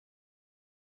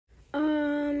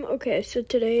Okay, so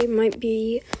today might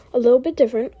be a little bit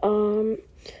different.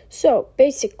 So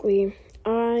basically,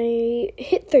 I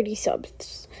hit 30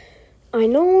 subs. I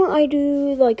know I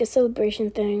do like a celebration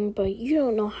thing, but you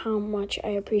don't know how much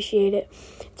I appreciate it.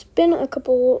 It's been a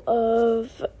couple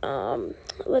of,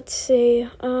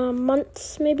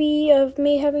 months maybe of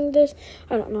me having this.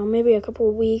 I don't know, maybe a couple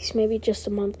of weeks, maybe just a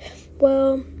month.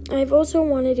 Well, I've also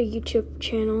wanted a YouTube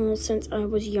channel since I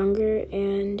was younger,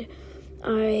 and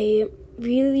I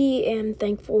really am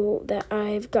thankful that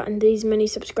I've gotten these many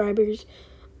subscribers.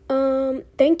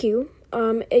 Thank you.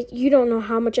 You don't know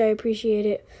how much I appreciate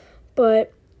it,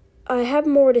 but I have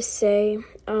more to say.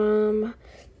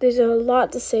 There's a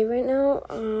lot to say right now,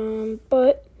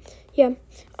 but yeah,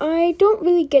 I don't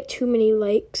really get too many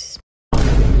likes.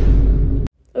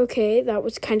 Okay, that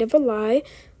was kind of a lie,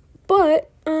 but,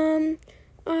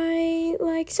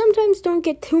 I, sometimes don't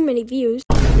get too many views.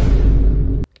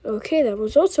 Okay, that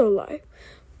was also a lie.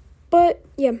 But,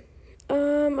 yeah,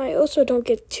 I also don't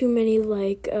get too many,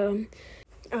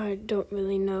 I don't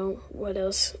really know what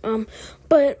else.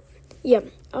 But, yeah,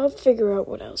 I'll figure out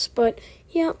what else. But,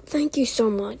 yeah, thank you so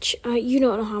much. You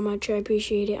don't know how much I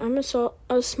appreciate it. I'm a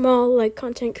small,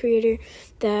 content creator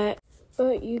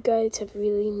but you guys have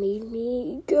really made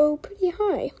me go pretty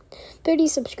high. 30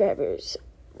 subscribers.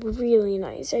 Really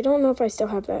nice. I don't know if I still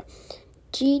have that.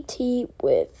 GT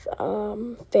with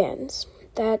fans.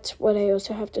 That's what I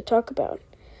also have to talk about.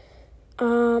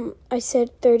 I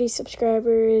said 30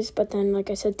 subscribers, but then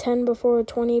like I said 10 before,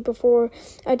 20 before.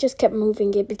 I just kept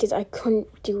moving it because I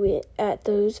couldn't do it at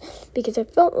those because I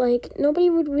felt like nobody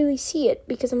would really see it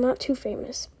because I'm not too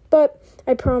famous. But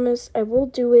I promise I will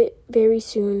do it very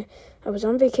soon. I was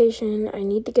on vacation. I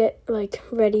need to get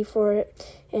ready for it,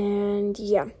 and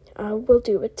yeah, I will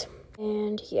do it.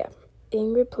 And yeah,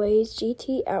 Ingrid Plays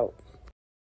GT out.